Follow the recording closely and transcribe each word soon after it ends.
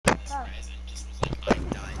resin, just was like, I'm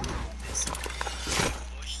dying from this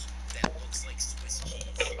bush that looks like Swiss cheese.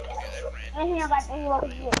 Okay, I ran And here, into like, this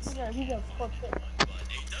he's a one, cool kid. but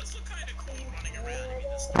it does look kind of cool running around. I mean,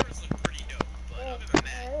 the stars look pretty dope, but other than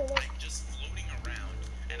that, I'm just floating around,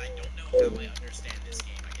 and I don't know how I understand this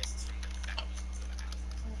game. I guess it's from the thousands of hours.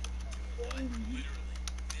 But literally,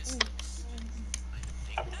 this looks.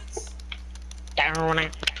 I think that's.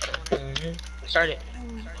 Start it.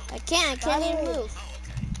 I can't even move. Oh,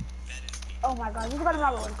 okay. That is the. Oh my god, just go to my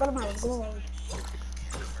road, go to my road, go to my road.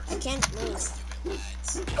 I can't move. Let's do it,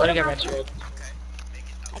 lads. Go to get Rex Road. Okay. Make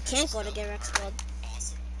it. I can't go to get Rex World.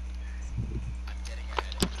 Awesome. I'm getting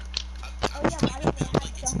ahead. Oh yeah, why did I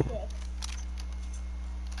jump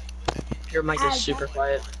it? Your mic is super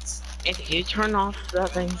quiet. Anthony, can you turn off that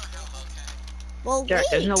thing? Well, Derek,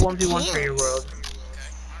 there's no 1v1 for your world.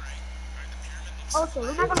 Oh, so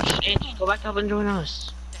we're not gonna. Anthony, go back to Hub and join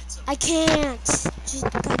us. I can't. Just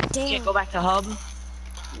goddamn. Can't go back to Hub?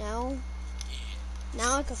 No.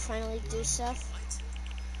 Now I can finally do stuff.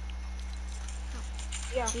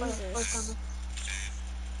 Yeah, Jesus.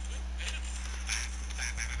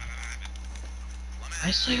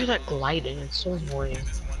 I still hear that gliding, it's so annoying.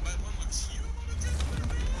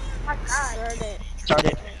 My god. Start it. Start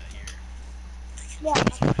it. Yeah.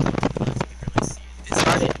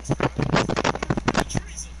 Start it.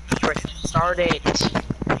 Start it.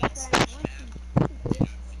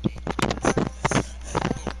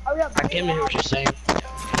 Oh yeah. I can't hear what you're saying.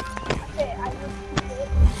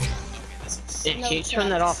 No, Can you turn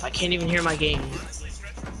that off? I can't even hear my game.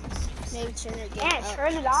 Maybe turn your game Yeah, up.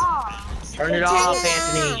 turn it off. Turn it off,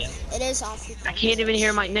 Anthony. It is off. I can't even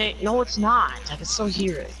hear my name. No, it's not. I can still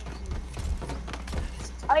hear it.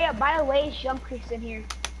 Oh yeah, by the way, it's Young Chris in here.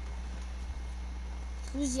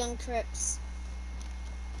 Who's Young Crips?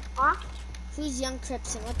 Huh? Who's Young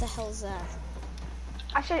Crips and what the hell is that?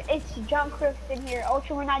 I said it's Young Chris in here.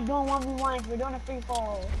 Ultra, we're not doing 1v1s, we're doing a free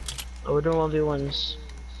fall. Oh, we're doing 1v1s.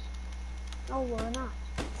 No, we're not.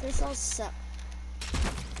 Free falls suck.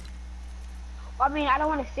 I mean, I don't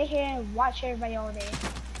want to sit here and watch everybody all day.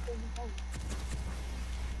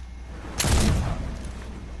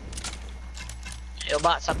 Yo,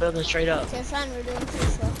 bot, stop building straight up. Okay, fine, we're doing free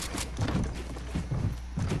fall.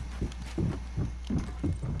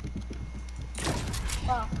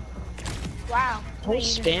 Oh. Wow. Whole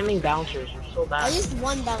spamming bouncers are so I bad. used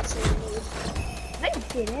one bouncer, you noob. No,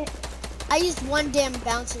 you didn't. I used one damn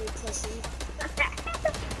bouncer, you pussy.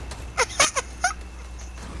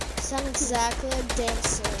 Sound exactly like damn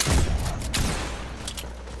silly.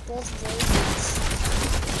 Both versions.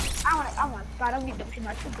 I want to start. I don't need to see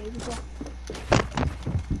my two babies.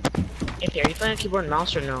 If are you playing keyboard and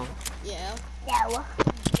mouse or no? Yeah. Yeah, well.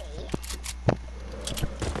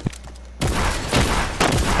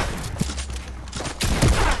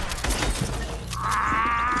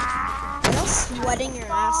 You're sweating your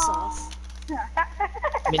ass off.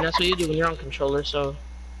 I mean, that's what you do when you're on controller, so.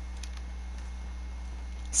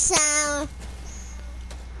 So.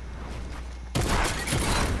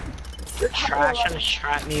 You're trash trying to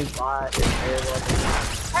trap me, bot. You're terrible.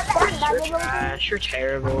 You're trash. You're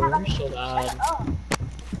terrible. You're so bad.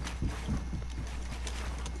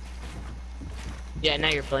 Yeah, now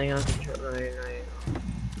you're playing on controller. Right.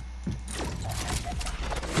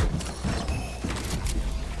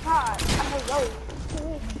 God, I'm a road.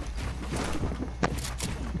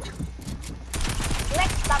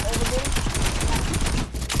 Let's stop over there.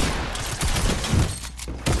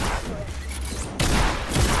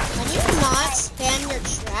 Can you not spam your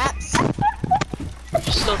traps?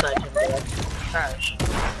 You're still dead, bro. Trash.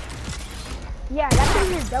 Yeah, that's what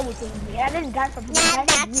you're double teaming me. I didn't die from Yeah,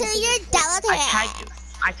 that's who you're double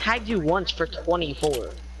I tagged you once for 24.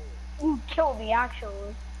 You killed me,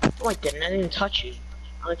 actually. No, I didn't. I didn't even touch you.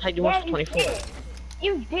 I only tagged you once for 24.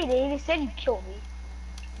 You did it. You said you killed me.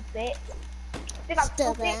 That's it. Think I'm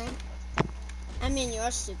Stupid. stupid? I mean, you're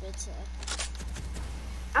stupid too.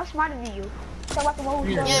 I'm smarter than you. So what the one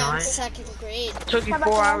You're Yeah, not. in second grade. It took you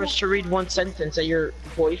 4 hours to read one sentence that your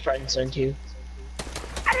boyfriend sent you.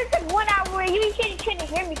 I just took 1 hour. You couldn't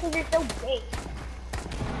hear me because you're so big.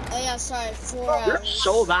 Oh yeah, sorry, 4 You're hours.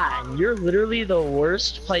 so bad. You're literally the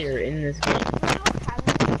worst player in this game.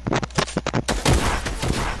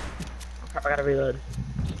 Crap, I gotta reload.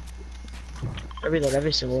 I reload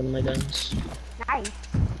every single one of my guns. Nice.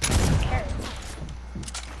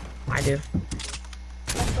 I do.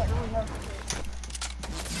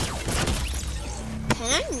 Can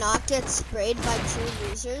I not get sprayed by two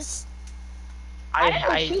losers?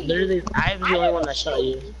 I literally, I was the only one that shot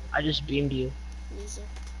you. I just beamed you. Loser.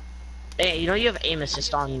 Hey, you know you have aim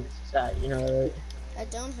assist on that, you know, right? I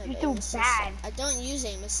don't have You're aim too assist. bad. I don't use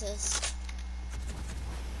aim assist.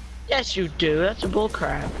 Yes, you do. That's a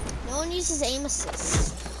bullcrap. No one uses aim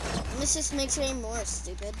assist. Aim assist makes your aim more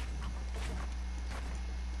stupid.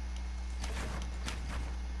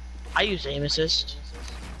 I use aim assist.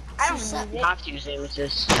 I You don't suck. use You it. have to use aim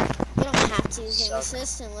assist. You don't have to use aim Suck.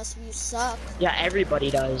 assist unless you suck. Yeah, everybody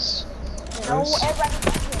does. No, everybody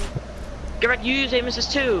does it. Get right, you use aim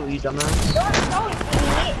assist too, you dumbass. No,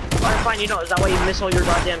 idiot. Alright, fine, you know, is that why you miss all your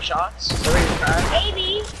goddamn shots? Is that why you're trash?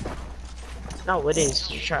 Maybe. No, it is.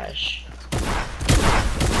 You're trash.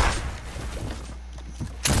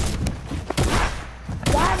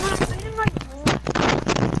 Why am I playing my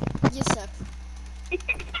game? You suck.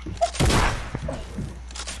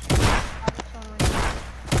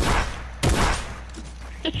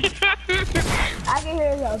 I can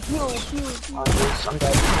hear the pew, pew, pew. Oh, jeez, I'm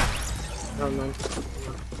dead. No, no.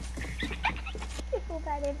 It's so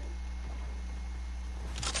bad.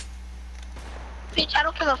 Bitch, I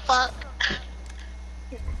don't give a fuck.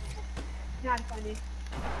 Not funny.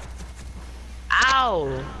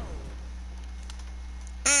 Ow!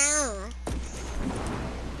 Ow.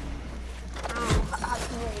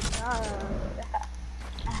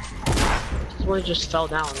 This one just fell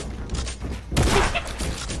down.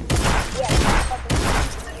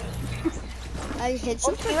 I hit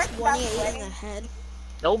you for 28 in the head.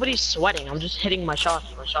 Nobody's sweating, I'm just hitting my shot.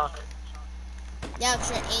 Yeah, it's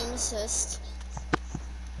your aim assist.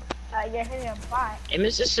 You're hitting a bot. Aim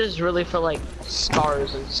assist is really for like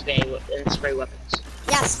stars and spray weapons.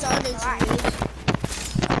 Yeah, starters Alright. you need.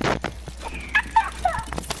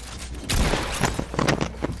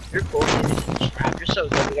 You're cool, dude. You're so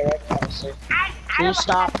good, you're right, honestly. Please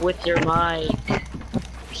stop with your mic.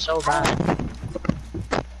 You're so bad.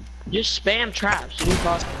 Just spam traps. What are you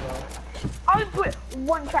talking about? I'll put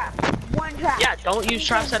one trap. One trap. Yeah, don't use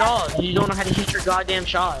traps at all. You don't know how to hit your goddamn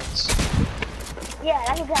shots. Yeah,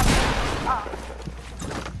 that's exactly. Oh.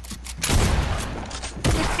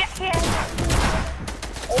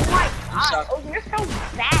 Oh my god. suck. Oh, you're so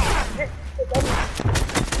bad.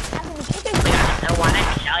 I wanna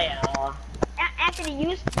kill you. Anthony,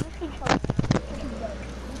 use control.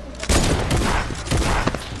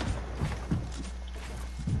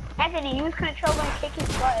 Anthony, use controller and kick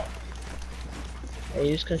his butt. I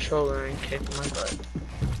use controller and kick my butt.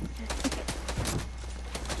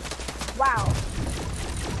 Wow.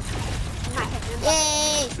 I'm not hitting him.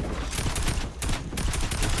 Yay!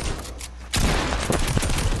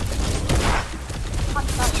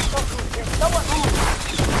 There's someone on.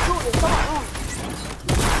 Dude, there's someone on.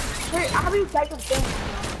 Here, how many types of things?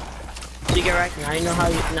 So you get right now. You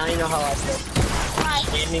know how I feel.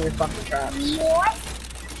 Spamming your fucking traps. What?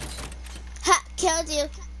 Ha! Killed you.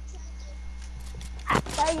 I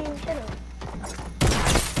tell you, should've.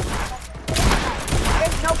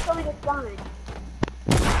 There's no killing the spawn.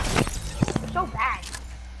 It's so bad.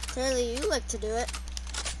 Clearly you like to do it.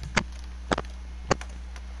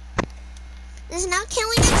 There's no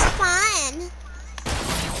killing at spawn.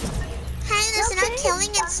 Hey, there's no killing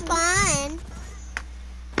at spawn.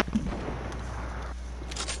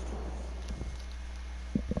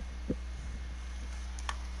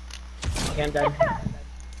 Okay, I'm done.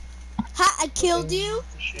 Ha! I killed you.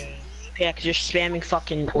 Yeah, cause you're spamming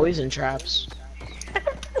fucking poison traps.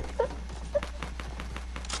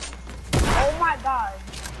 Oh my god.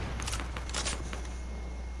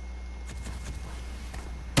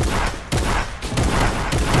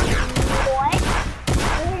 What?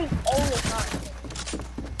 Really all the time.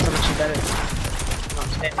 So much better. Not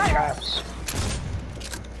spamming traps.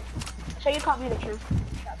 So you caught me the truth.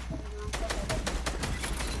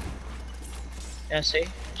 Yeah, see?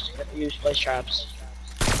 Just gotta use place traps.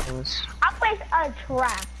 Yes. I placed a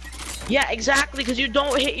trap. Yeah, exactly, because you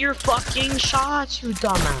don't hit your fucking shots, you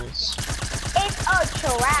dumbass. It's a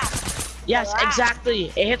trap. Yes, Trap.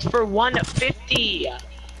 exactly. It hits for 150. You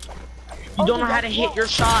Oh, don't know how to that's hit wrong. your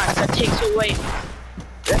shots. That takes away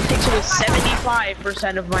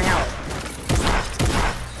 75% of my health.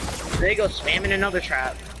 There you go, spamming another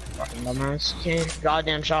trap. Fucking dumbass. You can't hit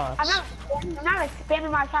goddamn shots. I'm not like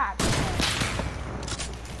spamming my trap.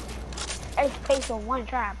 I just placed on one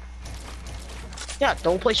trap. Yeah,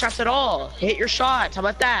 don't play traps at all. Hit your shots. How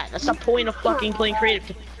about that? That's the point of fucking playing creative,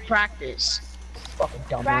 to practice. Fucking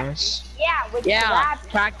dumbass. Yeah, with Yeah, traps.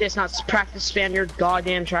 practice, not practice spam your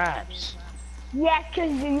goddamn traps. Yes,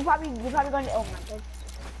 cause you're probably going to. Oh my god.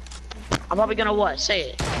 I'm probably gonna what?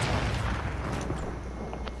 Say it.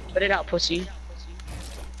 Put it out, pussy.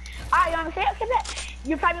 Alright, you want me to say it? Okay, bet.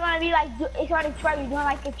 You're probably gonna be like, it's gonna try you doing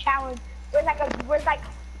like a challenge. Where's like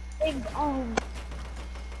things on.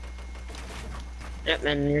 Yep,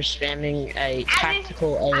 and you're spamming a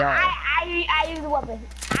tactical AR. I use the weapon.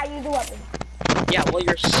 I use the weapon. Yeah, well,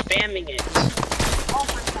 you're spamming it. Oh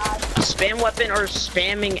my god. A spam weapon or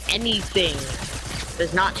spamming anything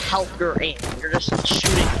does not help your aim. You're just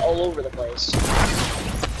shooting all over the place.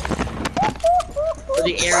 For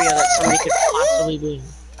the area that somebody could possibly be.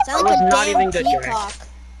 Sounds That was like a not damn even good, Jared. peacock.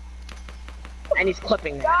 And he's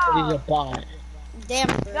clipping that because he's a bot. Damn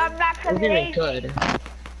No, bird. I'm not It coming wasn't even in. good.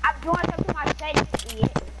 I'm doing something to my settings,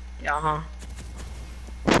 idiot. Yeah,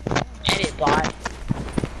 Edit bot.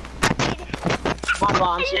 Come on,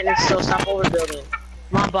 bot, I'm standing still, stop overbuilding.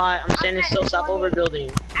 Come on, bot, I'm standing still, stop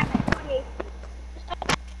overbuilding. I'm at 28.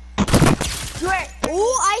 Great.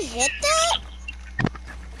 Ooh, I hit that?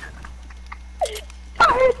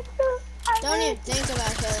 Don't even think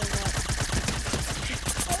about killing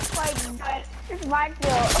that. It's my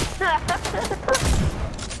kill.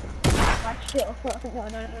 My kill.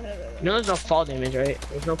 No. You know there's no fall damage, right?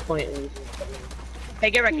 There's no point in using it. Hey,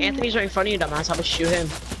 get wrecked. Anthony's right in front of you, dumbass. How about shoot him?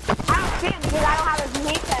 I don't see him because I don't have his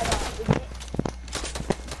name set up.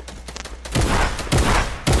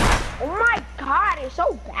 Oh my god, it's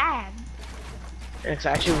so bad. It's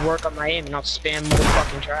actually work on my aim and not spam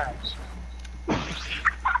motherfucking traps.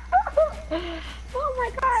 Oh my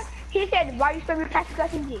god. He said, why you spamming tactical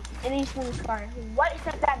SMG? And then you spam the scar. What does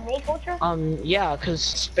that make, Ultra? Yeah, cause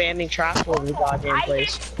spamming traps will be goddamn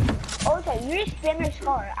place. Ultra, you just spam your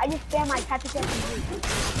scar. I just spam my tactical SMG.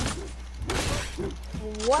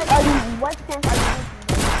 What sense are you making?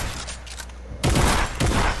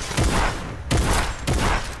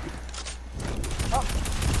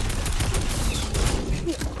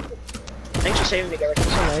 Thanks for saving me, Garrett. That's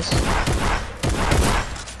so nice.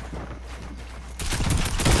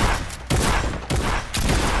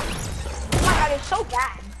 Oh my god, it's so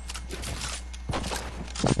bad.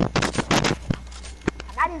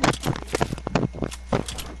 I'm not even...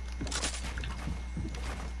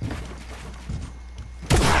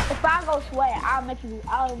 If I go sweat, I'll make you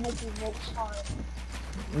vote hard.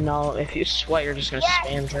 No, if you sweat, you're just gonna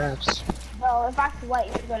spam traps. Well, if I sweat,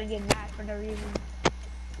 you're gonna get mad for no reason.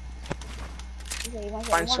 Okay, you guys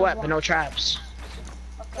Fine sweat, but no traps.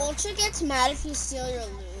 Ultra gets mad if you steal your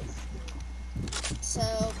loot.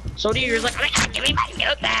 So do you. You're like, oh my god, give me my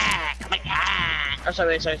loot back! Oh my god! Oh,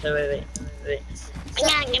 sorry, wait. Oh my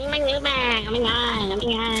god, give me my loot back! Oh my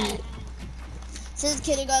god. So this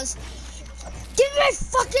kid goes, give me my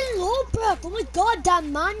fucking loot back! Oh my god, that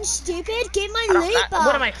man stupid! Give my loot back!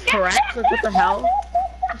 What am I, Freck? Like, what the hell?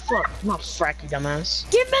 Fuck, I'm not Freck, you dumbass.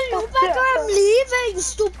 Give me loot back or I'm leaving, you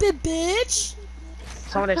stupid bitch!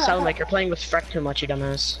 That's not what it sounds like. You're playing with Freck too much, you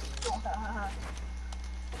dumbass.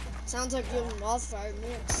 Sounds like you're in off 5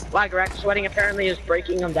 minutes. Like, Rex sweating apparently is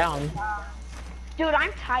breaking him down. Dude,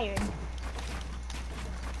 I'm tired.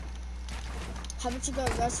 How about you go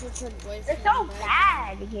rest with your boyfriend? It's so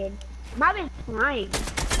bad, kid. My been flying.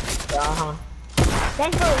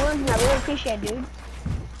 Thanks for the losing. I really appreciate it, dude.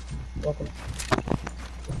 Welcome.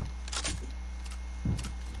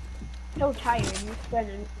 So tired. You're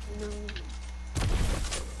spending.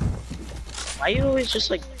 Why you always just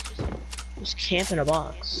like camp in a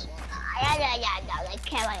box? Yeah, like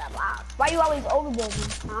can't like a box. Why you always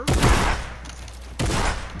overbuilding, huh?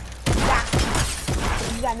 Yeah.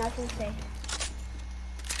 You got nothing to say.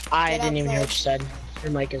 I didn't even hear what you said.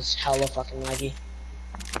 Your mic is hella fucking laggy.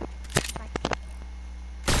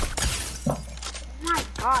 Oh my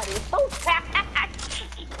god, it's so bad.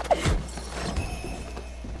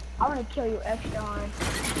 I want to kill you extra hard.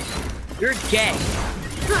 You're gay.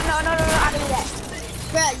 No, I don't do that.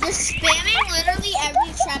 Bruh, you're spamming literally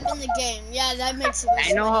every trap in the game. Yeah, that makes it worse.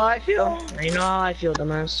 I know how I feel.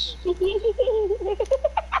 Dumbass.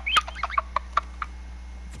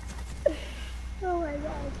 Oh my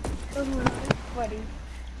god. Oh my god. Funny.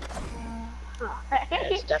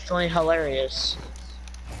 It's definitely hilarious.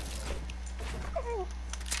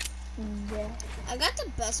 Yeah. I got the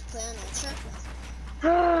best plan, Ultra.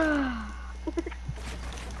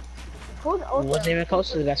 Who's Ultra? Wasn't even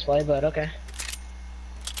close to the best play, but okay.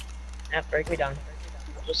 Yep, break me down.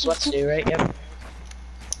 Just sweats do, right? Yep.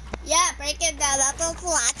 Yeah, break it down. That's a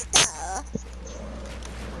lot.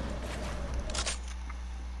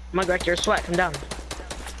 Come on, Greg, you're a sweat. Come down.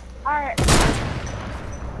 Alright.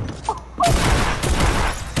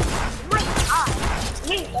 My god.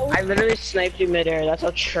 I literally sniped you midair. That's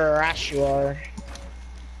how trash you are.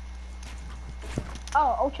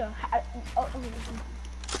 Oh, Ultra.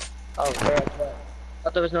 Oh, correct.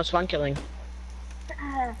 Thought there was no spawn killing.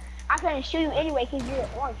 I couldn't shoot you anyway because you're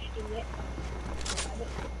orange, idiot.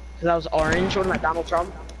 Because I was orange. What am I, Donald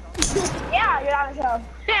Trump? Yeah, you're on the show.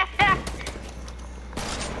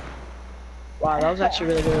 Wow, that was actually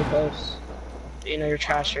really, really close. You know, you're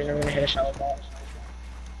trash. You're never gonna hit a shot like that.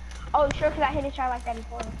 Oh, sure, because I hit a shot like that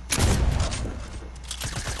before.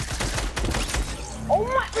 Oh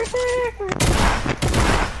my!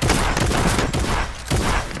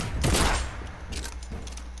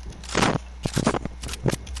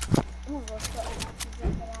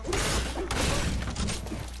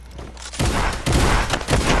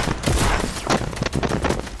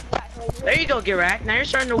 There you go, Girak. Now you're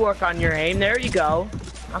starting to work on your aim. There you go.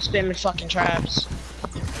 I'm spamming fucking traps.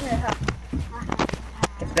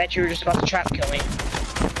 I bet you were just about to trap kill me.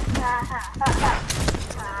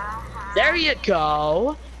 There you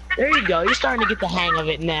go. There you go. You're starting to get the hang of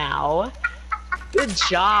it now. Good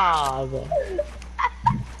job.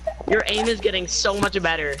 Your aim is getting so much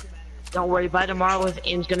better. Don't worry, by tomorrow his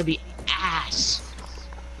aim's gonna be ass.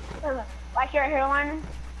 Like your hairline?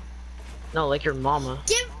 No, like your mama.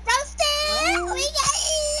 Get roasted! We got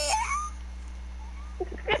it!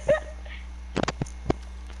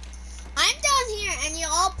 I'm down here and you're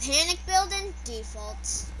all panic building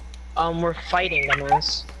defaults. We're fighting,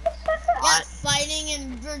 dumbass. Yeah, fighting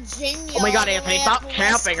in Virginia. Oh my god, all the Anthony, way stop up to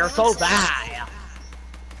camping. You're so Wisconsin. bad.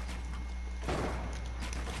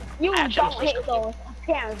 You Actually, don't hit those.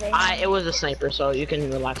 Apparently. It was a sniper, so you can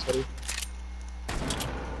relax, buddy.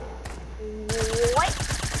 What?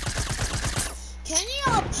 Can you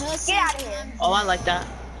all post Get out of here. Oh, I like that.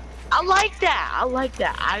 I like that. I like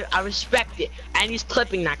that. I respect it. And he's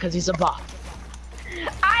clipping that because he's a bot.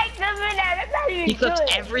 I remember that. That's not even He clips good.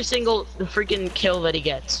 every single freaking kill that he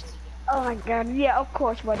gets. Oh my god. Yeah, of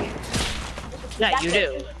course, buddy. Yeah, That's you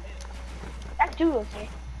it. do. That's true, okay.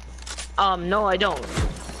 No, I don't.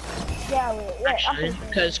 Yeah, wait, Actually,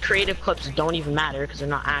 because creative clips don't even matter because they're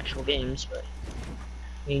not actual games. But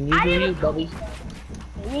I mean, you do you, buddy.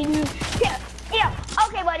 Yeah.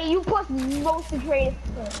 Okay, buddy. You post most of creative.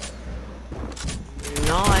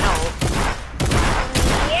 No, I don't.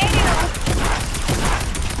 Yeah.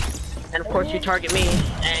 And of course, you target me,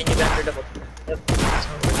 and you got your double. Yep.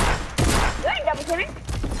 You ain't double teaming.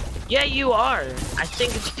 Yeah, you are. I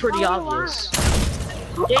think it's pretty obvious.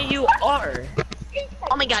 Yeah, you are.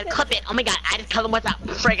 Oh my god, clip it. Oh my god, I just killed him with a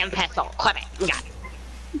friggin' pistol. Clip it. Oh my god.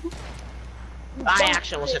 I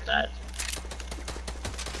actually almost hit that.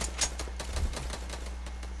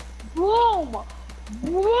 Boom!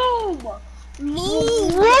 Boom!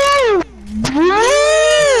 Move!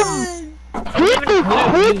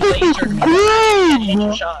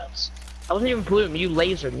 Shots. I wasn't even blue, you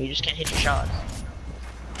lasered me, you just can't hit your shots.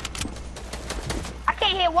 I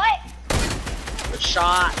can't hit what? The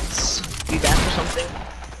shots. You deaf or something?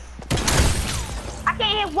 I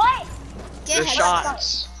can't hit what? Your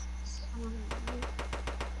shots.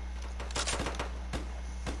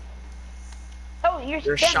 Oh,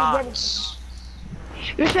 Your shots.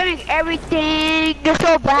 You're saying everything. You're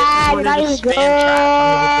so bad. You're not even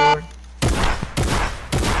good.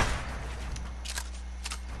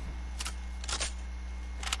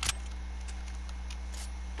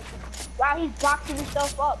 Wow, he's boxing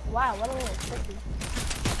himself up. Wow, what a little tricky.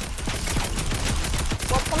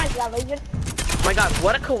 Well, somebody's got laser. Oh my god,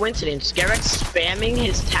 what a coincidence. Garrett's spamming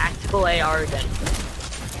his tactical AR again.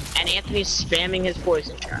 And Anthony's spamming his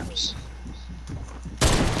poison traps.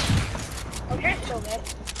 Oh, you're so good.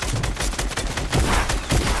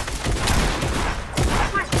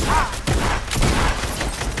 Oh my god.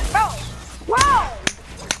 Bro! Whoa!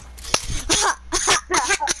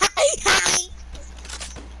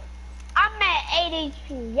 I'm at 8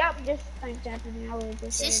 HP. Yup, just like Japanese. I was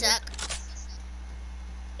just She suck.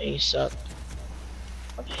 Yeah, you suck.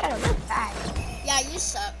 Oh, shut up, that's bad. Yeah, you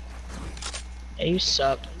suck. Yeah, you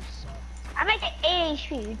suck. I'm at 8 HP.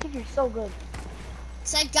 You think you're so good.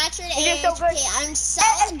 So I got your You're so good. HP. I'm so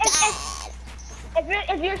good.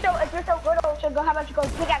 If you're so good, oh, so go. How about you go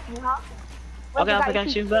pick at me, huh? Okay, I'll pick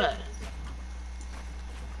at you, but.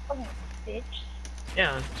 Okay, bitch.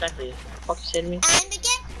 Yeah, exactly. Fuck you said to me. I'm gonna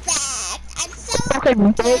get back. I'm so Okay,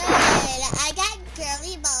 good. bitch. I got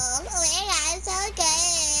girly balls. Oh my god, I'm so good.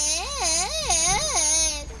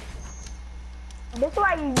 This is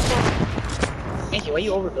why you. Anthony, why are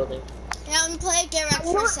you overbuilding? Yeah, I'm gonna play Get Wrecked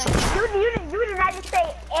for a second. You did not just say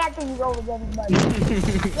Anthony's over there, buddy.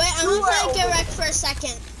 Wait, I'm gonna play Get Wrecked for a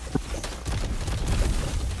second.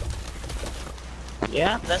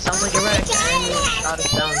 Yeah, that sounds like a wreck. And the shot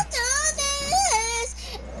is down.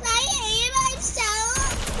 My aim, I'm so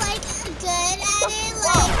like good at it,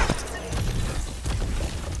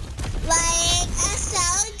 like I'm so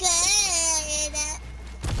good.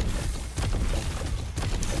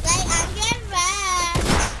 Like I'm getting wrecked.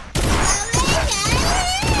 Oh my god!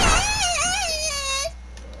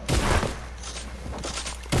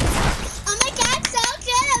 Oh my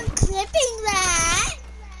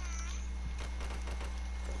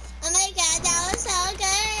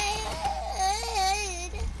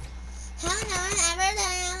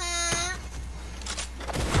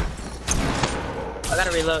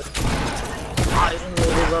gotta reload. Oh, you didn't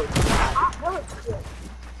really reload.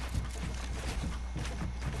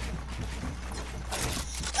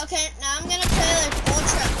 Okay, now I'm gonna play like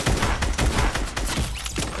Ultra.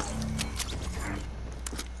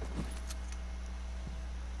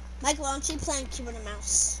 Mike, why don't you play on keyboard and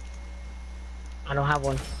mouse? I don't have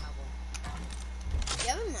one. You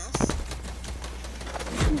have a mouse?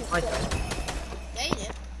 I don't. Yeah, you do.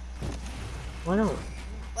 Why not?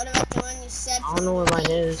 What about the one you said? I don't know what mine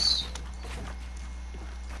is.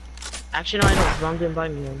 Actually, no, I don't. Mom didn't buy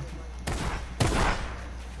me one.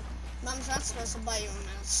 Mom's not supposed to buy you a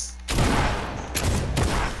mouse.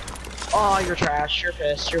 Oh, you're trash. You're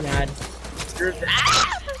pissed. You're mad. You're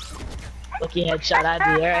Lucky headshot out of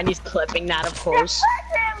the air, and he's clipping that, of course.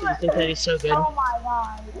 You think that he's so good? Oh my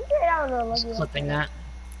god. He's clipping that.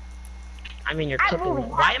 I mean, you're clipping it.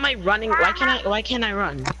 Why am I running? Why can't I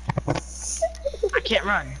run? I can't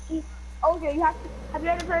run. Okay, have you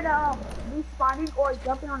ever heard of respawning or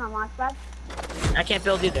jumping on a launch pad? I can't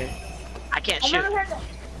build either. I can't shoot.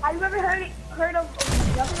 Have you ever heard of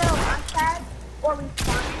jumping on a launch pad or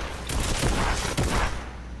respawning?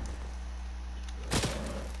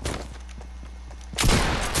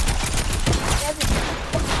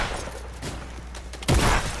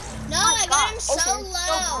 No, I got him so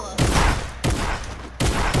low.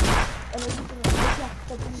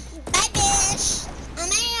 Hi, bitch. Oh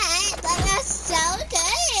my god, that was so good.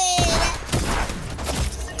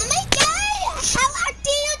 Oh my god, how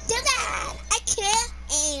do you do that? I can't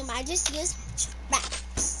aim. I just use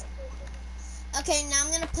traps. Okay, now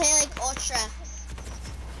I'm gonna play like Ultra.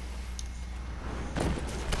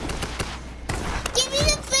 Give me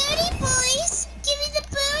the booty, boys. Give me the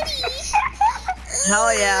booty.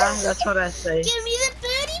 Hell yeah, that's what I say. Give me the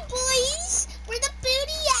booty, boys. Where the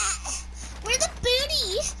booty at? Where the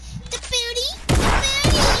booty? The booty? The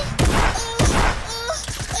booty?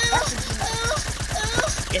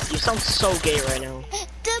 Yes, you sound so gay right now.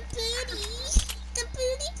 The booty. The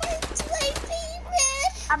booty part's my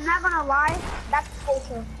favorite. I'm not gonna lie, that's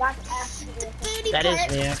culture. That's actually The booty That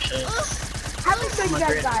part. is me, actually. How many shows you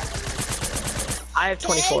guys got? I have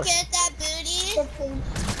 24. Can I get that booty? 15.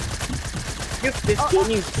 You're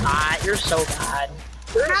 15, you bad. You're so bad.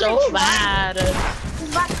 You're so bad. That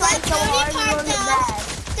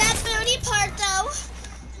booty part though.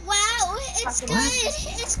 Wow, it's good.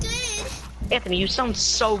 It's good. Anthony, you sound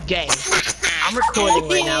so gay. I'm recording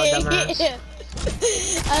right now, dumbass.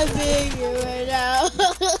 I'm being you right now.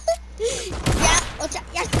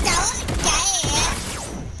 You're so gay.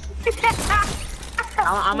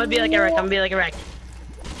 I'm gonna be like Eric. I'm gonna be like Eric.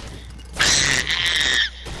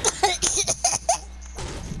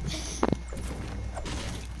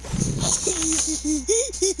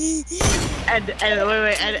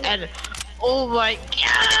 and oh my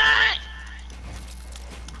god!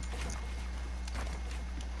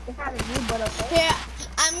 Yeah,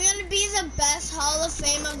 I'm gonna be the best Hall of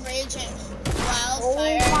Fame of Raging. Wildfire.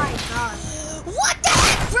 Oh my god. What the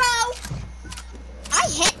heck, bro? I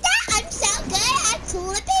hit that? I'm so good at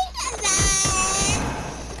flipping that.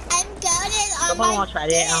 I'm goaded on my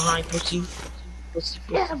Pussy.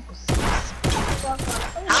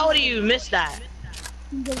 How do you miss that?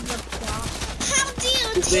 How do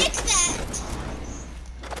you take that?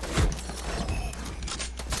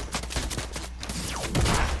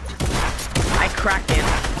 I cracked it.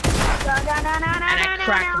 And I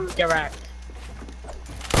cracked direct.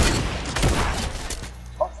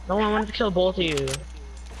 No, I wanted to kill both of you.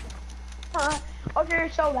 Okay, you're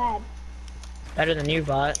so bad. Better than you,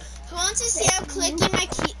 bot. Who wants to see how clicky my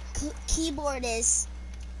keyboard is?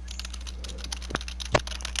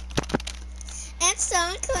 It's so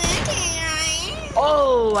clicky, right?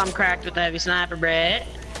 Oh, I'm cracked with the heavy sniper, Brett.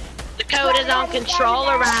 The code is on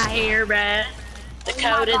controller right here, Brett. The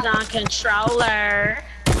code is on controller.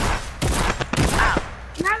 Ow.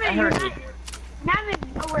 I heard you. Not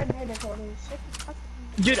even nowhere near the code.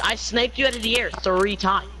 Dude, I sniped you out of the air 3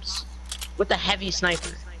 times. With the heavy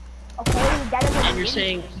sniper. Okay, that doesn't And you're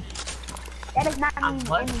saying... that does not mean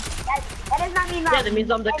what? that does not mean Yeah, that means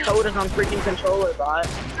I'm the code is on freaking controller, bot.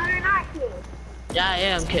 No, you're not, kid. Yeah, I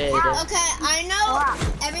am, kid. Okay, I know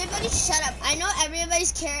everybody. Shut up. I know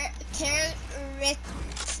everybody's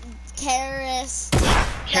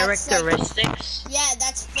Characteristics? Yeah,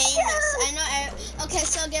 that's famous. I know. Okay,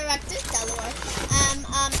 so directors Delaware.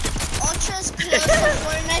 Ultra's close to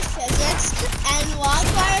Fortnite physics, and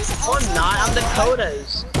Wildfire's Oh, also. not. I'm Delaware.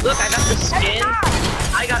 Dakotas. Look, I got the skin.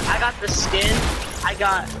 I got the skin. I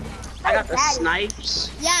got the snipes.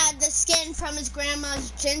 Yeah, the skin from his grandma's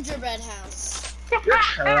gingerbread house. You're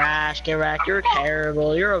trash, Garak. You're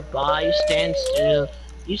terrible. You're a bot. You stand still.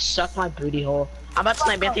 You suck my booty hole. I'm about to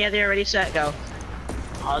snipe Anthony. Are they already set? Go.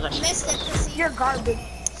 Oh, that's Missed it, pussy. You're garbage.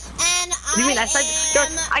 And What do you mean? I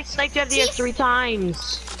sniped you there 3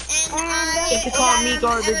 times. And You call me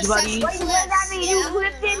garbage, buddy. Wait, what does that mean? You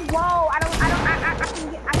flipped it? Whoa, I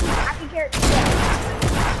can hear it.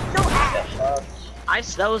 No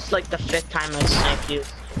ass. That was like the 5th time I sniped you.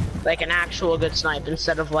 Like an actual good snipe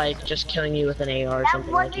instead of like just killing you with an AR or That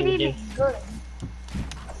something like wasn't you would do. even good.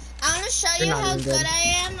 I want to show You're you not how even good good. I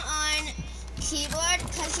am on keyboard,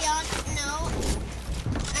 because y'all know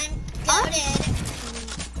I'm goated.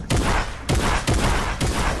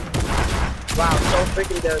 Wow, so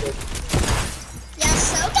freaking goated. Yeah,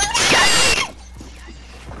 so goated!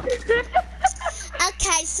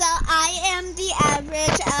 Okay, so I am the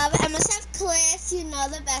average of MSF Cliff, you know,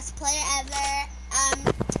 the best player ever.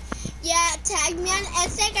 Yeah, tag me on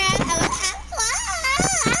Instagram, MSF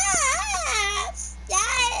Cliff!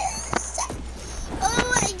 Yes!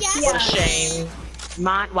 Oh, yes! What a shame.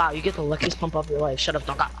 Wow, you get the luckiest pump of your life. Shut up,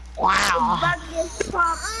 don't go. Wow. Luckiest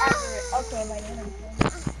pump ever. Okay, my name.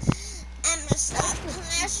 MSF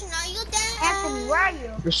Cliff, no you Anthony, don't. where are you?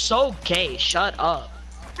 You're so gay. Shut up.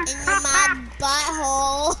 In my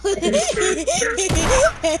butthole. Hey,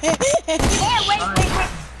 wait.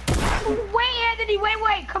 Wait, Anthony,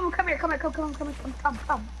 wait. Come here.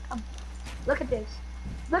 Look at this.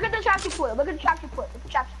 Look at the tractor foot. Look at the tractor foot.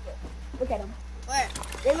 Look at them. Where?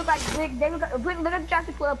 They look like big. Look at the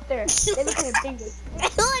tractor foot up there. They look like fingers.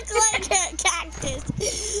 It looks like a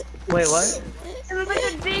cactus. Wait, what? They look like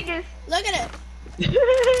the biggest. Look at it.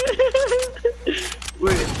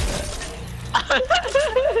 Wait.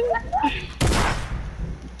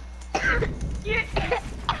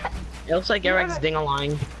 It looks like Eric's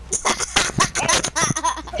ding-a-ling.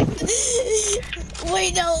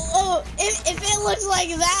 Wait, no. Oh, if it looks like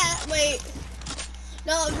that, wait.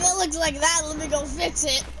 No, if it looks like that, let me go fix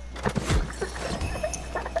it.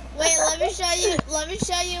 Wait, let me show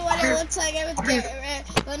you what it looks like if it's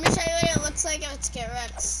Let me show you what it looks like if it's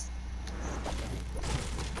Rex.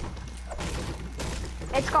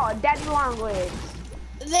 It's called Dead Long Legs.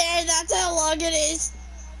 There, that's how long it is.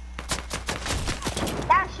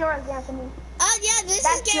 That's yours, Anthony. Oh yeah, this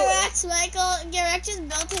That's is yours. Garex, Michael. Garex just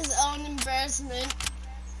built his own embarrassment.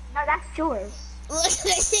 No, that's yours. Look,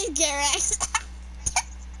 this is Garex.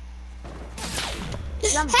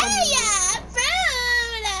 Some Hey, food!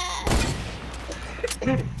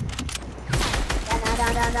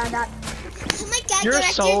 Da. Oh my god, You're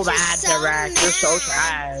Garex, so you're bad, just so Direct. You're so mad.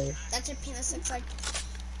 trash. That's your penis looks like.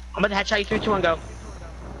 I'm about to headshot you 3, 2, 1, go.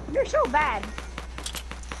 You're so bad.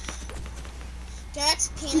 Garex's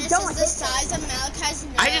penis don't is the hit size of Malachi's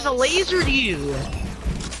nose. I just lasered you.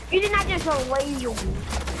 You did not just laser me.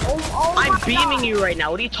 Oh I'm my beaming God. you right now.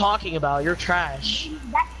 What are you talking about? You're trash.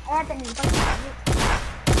 That's Anthony. I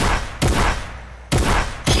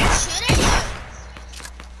didn't shoot at you.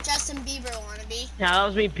 Justin Bieber wannabe. Yeah, that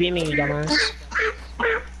was me beaming you, dumbass.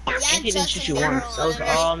 Yeah, Anthony didn't shoot you Bieber once. That was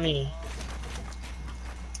wannabe. all me.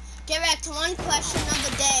 Garex, one question of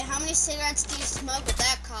the day. How many cigarettes do you smoke with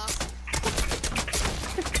that cough?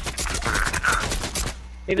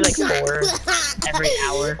 Maybe like 4 every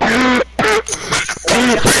hour.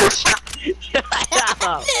 Shut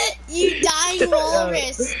up. You dying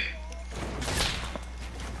walrus.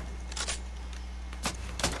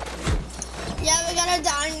 Yeah, we got a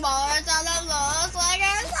dying walrus on the most like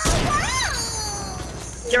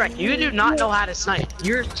it's Derek, you do not know how to snipe.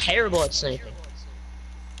 You're terrible at sniping.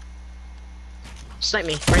 Snipe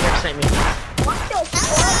me. Right here, snipe me. What the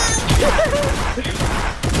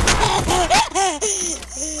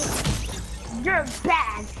You're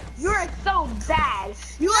bad. You're so bad.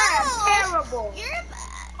 You are terrible. You're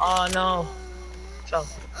bad. Oh no. Fell.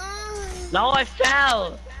 No, I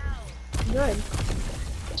fell. Good.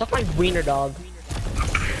 Suck my wiener dog.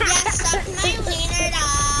 Yeah, suck my wiener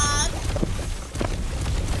dog.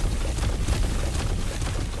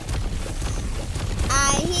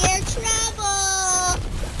 I hear trouble.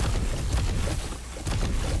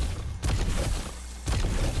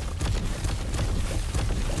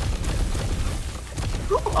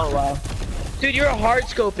 Oh wow. Dude, you're hard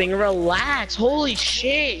scoping. Relax. Holy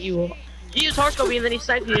shit. You use hard scoping and then he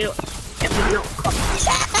sniped you. No.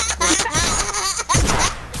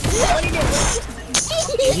 What do you do?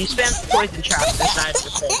 He spams poison traps inside the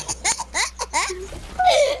thing.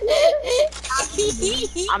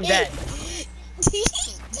 I'm dead.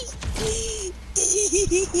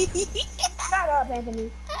 Shut up,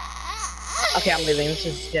 Anthony. Okay, I'm leaving. This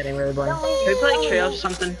is getting really boring. Can we play Trails or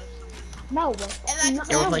something? No. Yeah,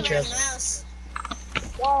 we'll play Trails.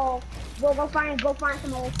 Well, go find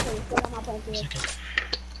some old place. Go on my place. Okay.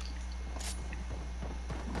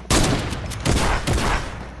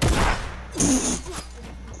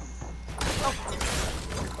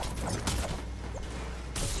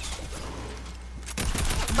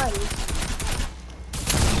 buddy.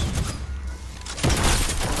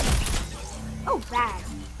 Oh, bad.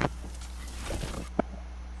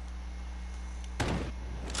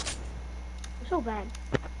 So bad.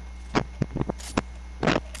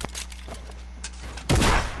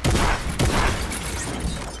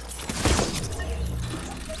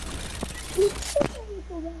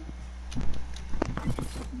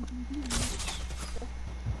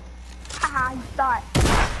 Haha, you thought.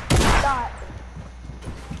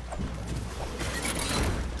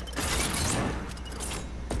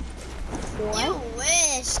 You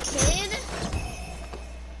wish, kid.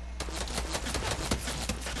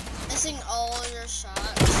 Missing all your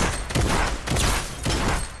shots.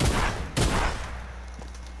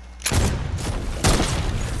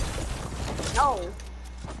 No.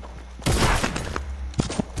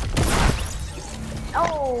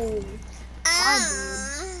 No. Ah.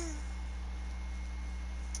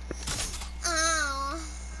 Oh.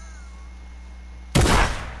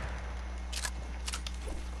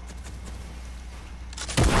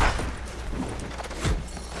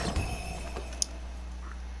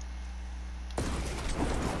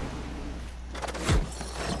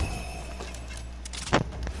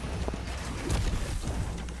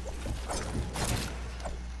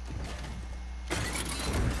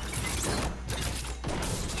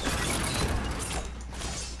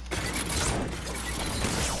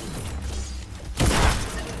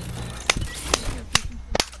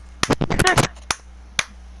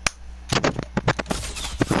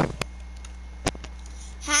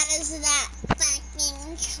 How does that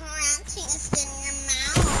fucking trap taste in your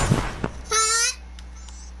mouth? Huh?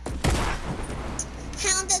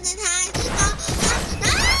 How does it taste?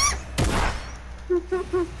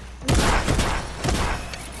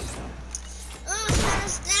 Oh, how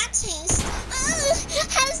does that taste? Oh,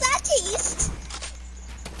 how does that taste?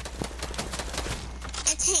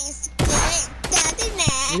 It tastes good, doesn't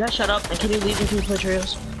You it? guys shut up and can you leave and can you play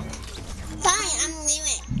trails? Fine, I'm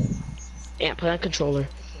leaving. Yeah, play on controller.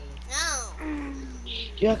 No.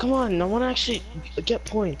 Yeah, come on. I want to actually get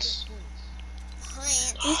points.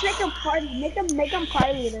 Point. Just make them party. Make them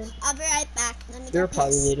party leader. I'll be right back. Let me You're a get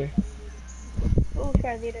party this. leader. Oh,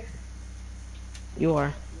 party leader. You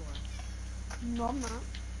are. No, I'm not.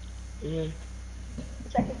 Mm,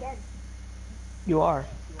 Check again. you are.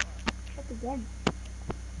 Check again.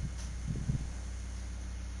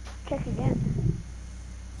 Check again.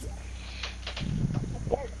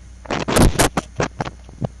 Again.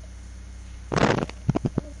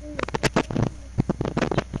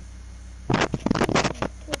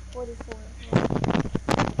 44.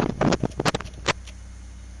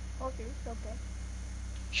 Okay, it's okay.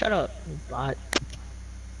 Shut up, bot.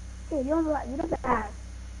 Hey, you don't have. You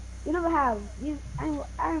never have. I don't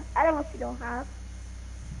know what you don't have.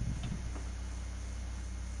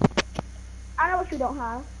 I know what you don't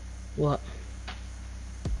have. What?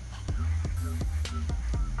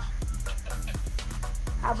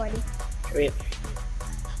 Hi, buddy. Wait.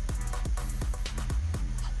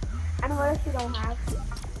 I know what else you don't have.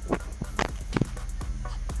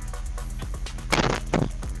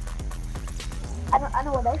 I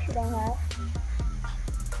know what else you don't have.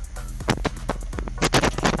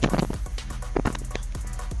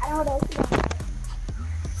 I know what else you don't have.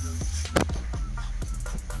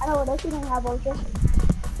 I know what else you don't have, Ocean.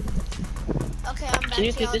 Okay, I'm back. Can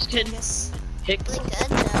you here. get this kid? It's Hick. really good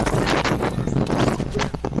though.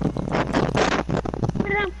 Put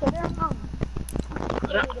it on home.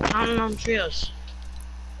 I don't know, trios.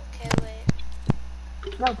 Okay,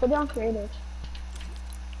 wait. No, put it on creative.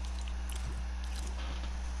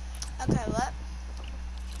 Okay, what?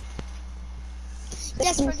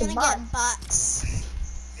 Yes, we're gonna get bots.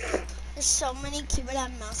 There's so many keyboard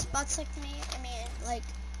and mouse bots like me. I mean, like,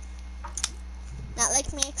 not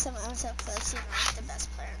like me, because I'm so close, you know, like the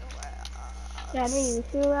best player in the world. Daddy,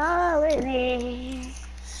 you are with me.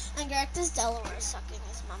 And Gareth Delaware sucking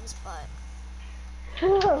his mom's butt.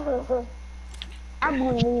 I'm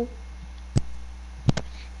gonna leave.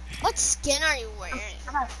 What skin are you wearing?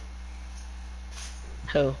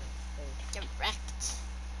 Who? Direct.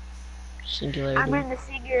 Singularity. I'm in the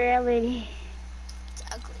singularity. It's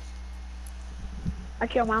ugly.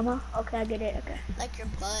 Like your mama? Okay, I get it. Okay. Like your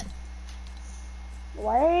butt.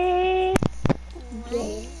 What?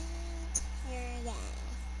 What? You're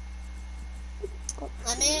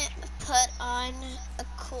Let me put on a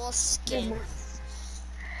cool skin.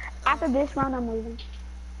 After this round, I'm leaving.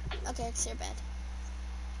 Okay, it's your bed.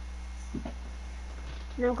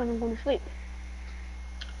 Now I'm going to sleep.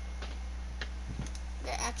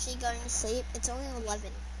 You're actually going to sleep? It's only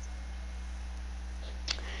 11.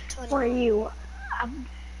 For you.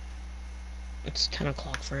 It's 10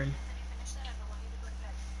 o'clock for him.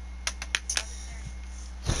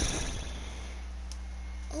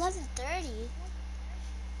 11:30.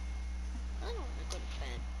 I don't want to go to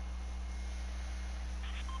bed.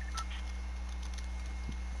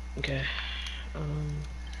 Okay.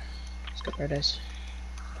 Let's go Paradise.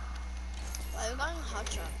 Why are we going hot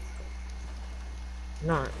drop?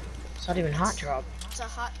 Not. It's not even hot drop. It's a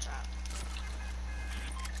hot drop.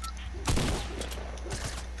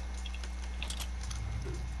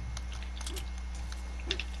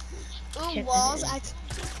 Ooh, Can't walls. find it.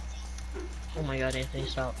 Oh my god, Anthony,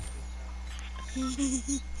 stop.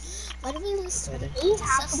 Why do we lose? Paradise. You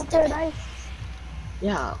have to Paradise.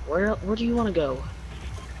 Yeah, where do you want to go?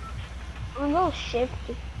 I'm gonna go shift.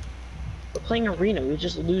 We're playing arena. We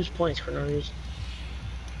just lose points for no reason.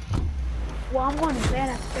 Well, I'm going to bed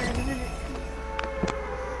after a minute.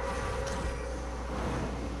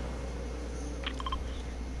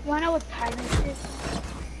 You wanna know what time it is?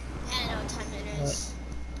 Yeah, I know what time it is.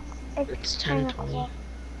 It's 10:20.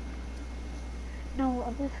 No,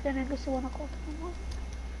 I'm just gonna go to 1 o'clock tomorrow.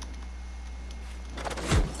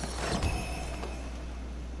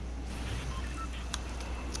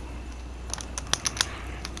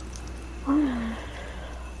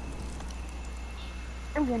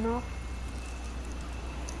 I'm getting off.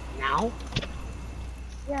 Now?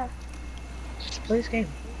 Yeah, Let's play this game.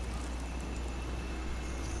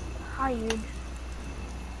 tired.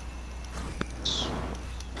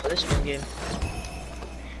 Play this one game.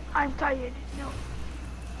 I'm tired. No,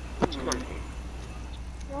 Come on.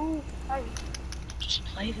 no, tired. Just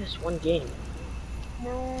play this one game.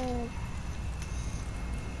 No.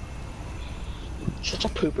 Such a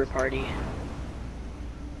pooper party.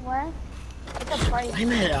 What? It's a party.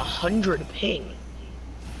 I'm at 100 ping.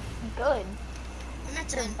 Good. I'm not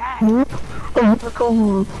It's doing. bad. Got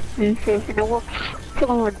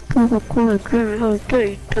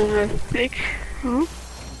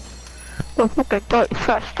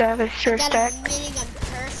a minigun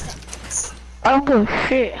perfect. I don't give a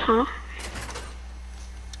shit, huh?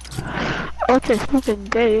 Oh, it's a fucking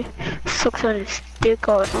day. Sucks on his dick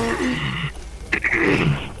or something.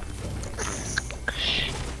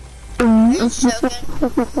 Are you joking?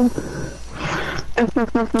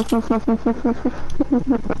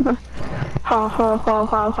 Ha ha ha ha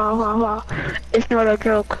ha ha ha. It's not a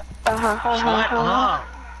joke. Ha ha ha Shut ha.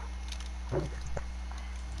 up.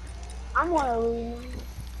 I'm gonna lose.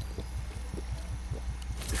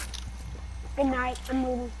 Good night. I'm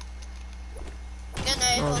moving. Good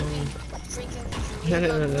night, hope you freaking No, leave no,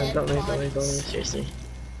 no, your no, dead don't leave, bodies. seriously.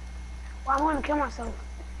 Well, I'm gonna kill myself.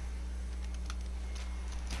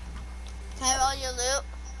 Can I have all your loot?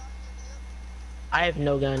 I have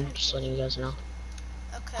no gun, just letting you guys know.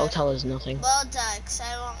 Okay. Hotel is nothing. Well done, 'cause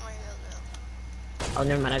I want all your loot. Oh,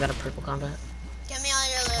 never mind, I got a purple combat. Give me all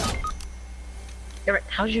your loot. Garrett,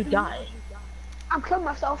 how'd you die? I'm killing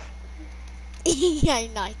myself.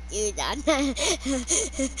 I'm not do that.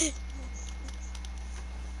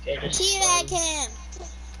 Okay, just Teabag him.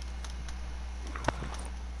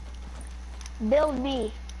 Build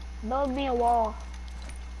me. Build me a wall.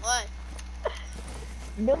 What?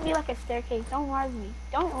 Build me like a staircase. Don't res me.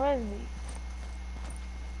 Don't res me.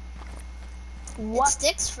 It What?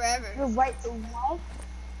 sticks forever. You're right. What?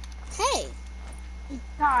 Hey.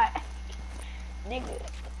 God. Nigga.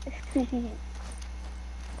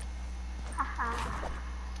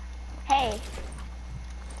 Hey.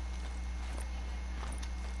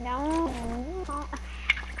 No.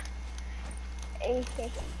 Hey.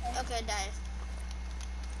 Okay, dive.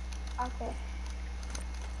 Okay.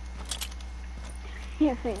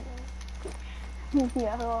 Yeah.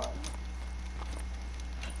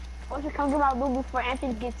 Once you come to my loot before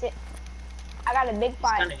Anthony gets it, I got a big He's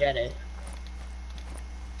pot. gonna get it.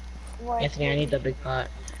 What? Anthony, I need the big pot.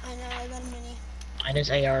 I know, I got a mini. And his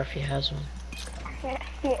AR if he has one.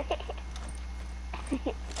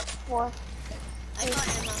 What? I got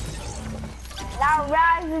ammo. Now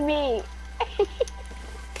rise me.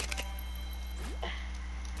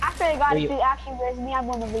 After I got Were if you- you actually res me, I'm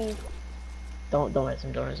gonna leave. Don't raise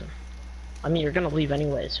him, don't raise him. I mean, you're gonna leave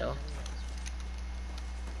anyway, so.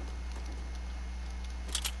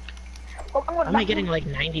 Oh, I'm How am I getting like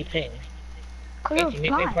 90 ping? Anthony,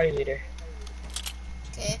 make me a party leader.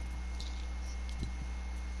 Okay.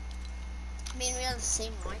 I mean, we have the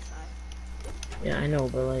same Wi-Fi. Yeah, I know,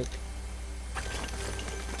 but like.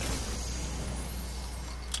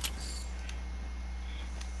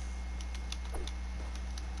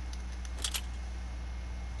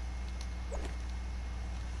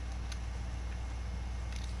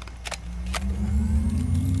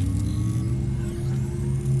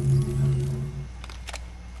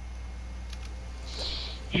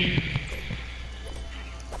 Yeah,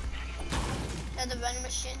 the vending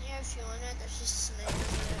machine here, if you want it, there's just snipers in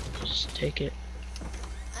it. Just take it.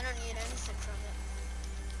 I don't need anything from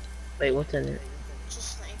it. Wait, what's in it?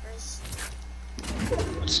 Just snipers.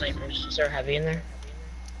 What snipers? Is there a heavy in there?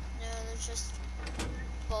 No, there's just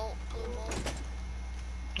bolt, blue bolt.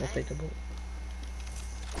 I'll take the bolt.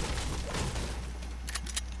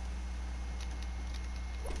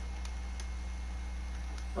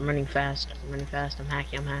 I'm running fast. I'm running fast. I'm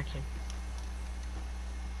hacking. I'm hacking.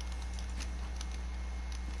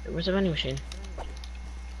 Where's the vending machine?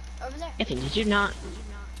 Over there. Anthony, did you not?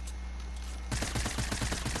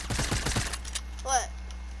 What?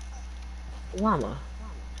 Llama.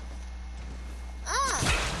 Ah!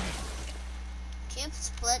 Cube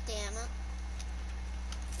split, damn it.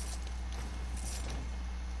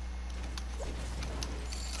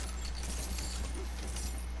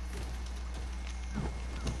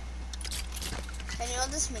 Can you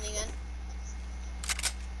hold this minigun?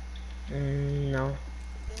 No.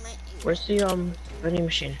 We might use Where's the vending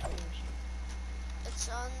machine? It's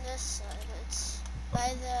on this side. It's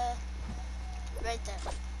by the... right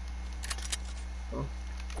there. Oh.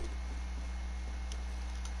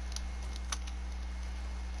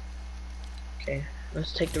 Okay,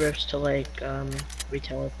 let's take the rips to like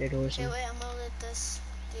retail upgrade or Okay, something. wait, I'm gonna let these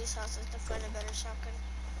houses to find a better shotgun.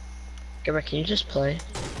 Gabriel, can you just play?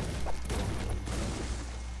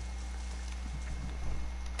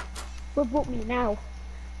 Revolt me now.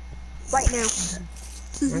 Right now.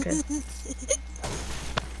 Okay.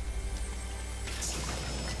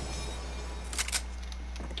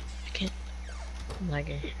 I can't. I'm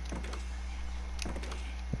lagging.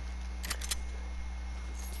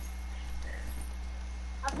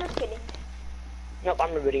 I'm just kidding. Nope, I'm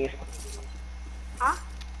rebooting you. Huh?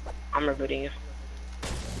 I'm rebooting you.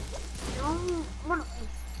 No, I'm gonna leave.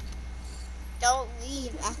 Don't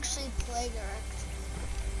leave. Actually play direct.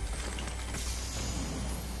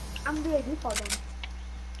 I'm the default then.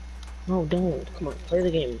 No, don't. Come on, play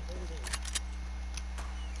the game.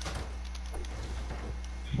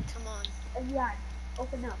 Come on. FBI,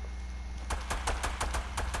 open up.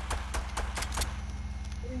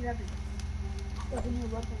 Give me everything. Give me a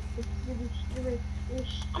weapon.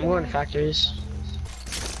 I'm going to factories.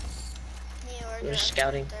 Me or We're direct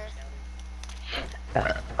scouting.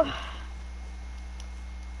 there.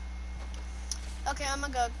 Okay, I'm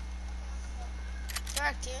gonna go.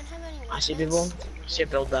 Direct, do you have any weapons? I see people. I see a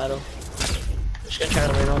build battle. I'm just gonna try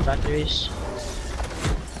to win on factories.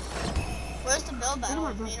 Where's the build battle?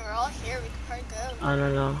 I mean, we're all here. We could probably go. I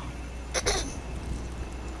don't know.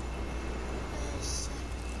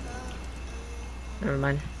 Never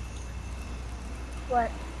mind.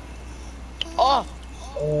 What? Oh!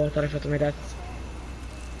 Oh, I thought I fell to my death.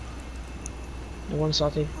 No one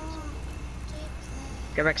salty.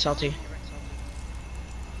 Get back salty.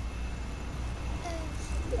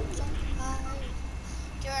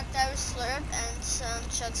 Direct, I was slurp and some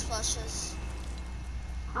chug splashes.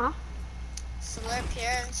 Huh? Slurp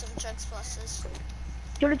here and some chug splashes.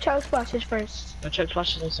 Do the child splashes first. No check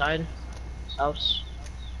flashes inside. House.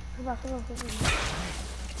 Come on.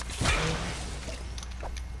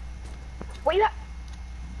 What you got?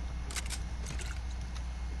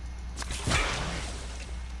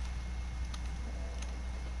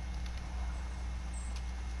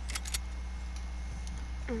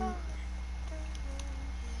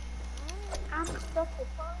 I'm stuck with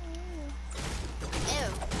you. Ew.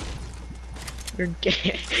 You're gay.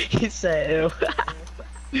 He said ew.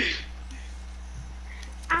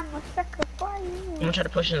 I'm a sucker for you. I'm gonna try to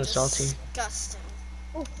push in the salty. Disgusting.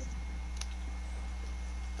 Ooh.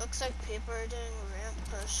 Looks like people are doing a ramp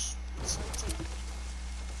push. Something.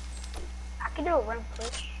 I can do a run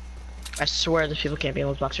push. I swear there's people camping in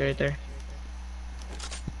those boxes right there.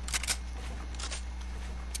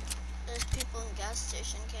 There's people in gas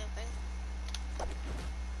station camping.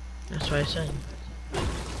 That's what I said.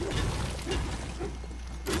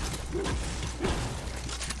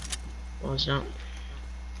 Well, it's not.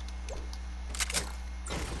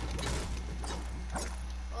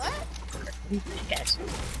 What? Yes.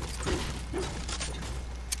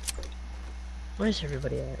 Where's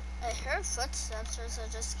everybody at? I heard footsteps, or so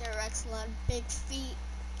just get Rex a lot of big feet.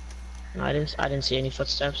 No, I didn't see any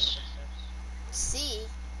footsteps. See?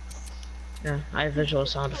 Yeah, I have visual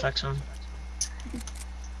sound effects on.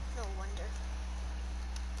 No wonder.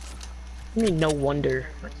 I mean, no wonder.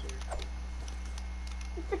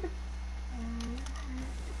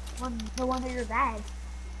 No wonder you're bad.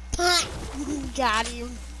 Got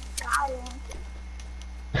him. Got him.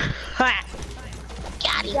 Ha!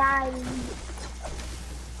 Got him. Got him.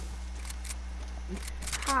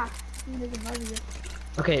 Ha. He doesn't love you.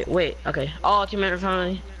 Okay, wait. Okay. Oh, 2 minutes in front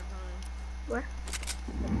of me. Where?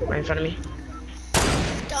 Right in front of me.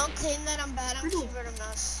 Don't claim that I'm bad. I'm favorite of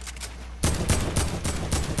us.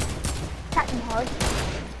 Tapping hard.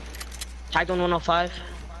 Tagged on 105.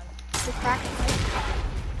 Just crack.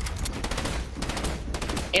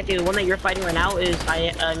 Anthony, the one that you're fighting right now is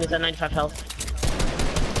at 95 health.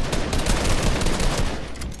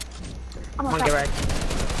 I'm Come on, gonna get wrecked.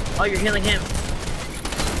 Oh, you're healing him.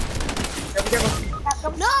 Careful,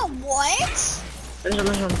 careful. No, what? Finish him,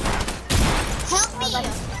 finish him. Help me!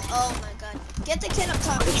 Oh my god. Get the kid up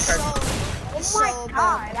top. He's so, Oh he's my so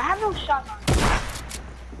god, bad. I have no shotgun.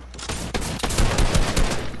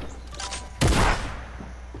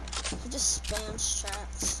 He just spams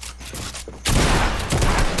traps.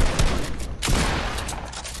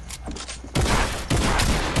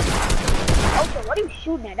 Okay, what are you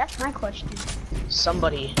shooting at? That's my question.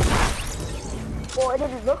 Somebody. Well, it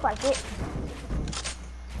doesn't look like it.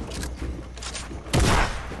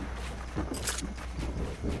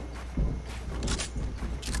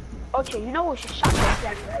 Okay, you know we should shockwave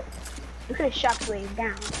down, right? We could have shockwave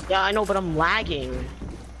down. Yeah, I know, but I'm lagging.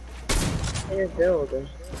 Their build.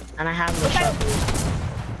 And I have no shot.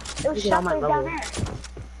 It was Get on my shockwave down level. there.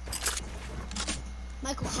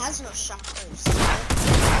 Michael has no shockwaves.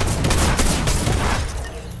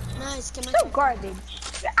 Nice, get my You're garbage.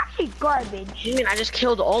 You're actually garbage. You mean I just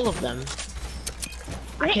killed all of them?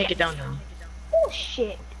 I can't get down now.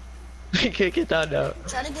 Bullshit. I can't get down now.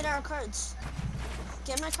 Try to get our cards.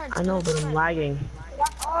 Get my cards. I know, but I'm lagging.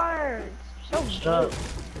 What are so Shut gay. up.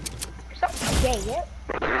 So gay, yeah?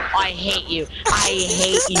 I hate you. I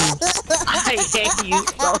hate you. I hate you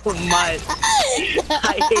so much.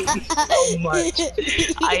 I hate you so much.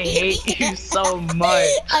 I hate you so much.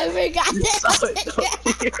 I forgot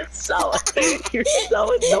You're you're so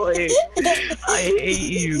annoying. I hate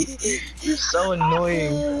you. You're so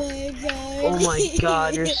annoying. Oh my god. Oh my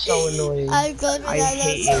god, you're so annoying. I'm glad I that.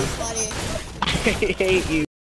 hate That's so you. funny. I hate you.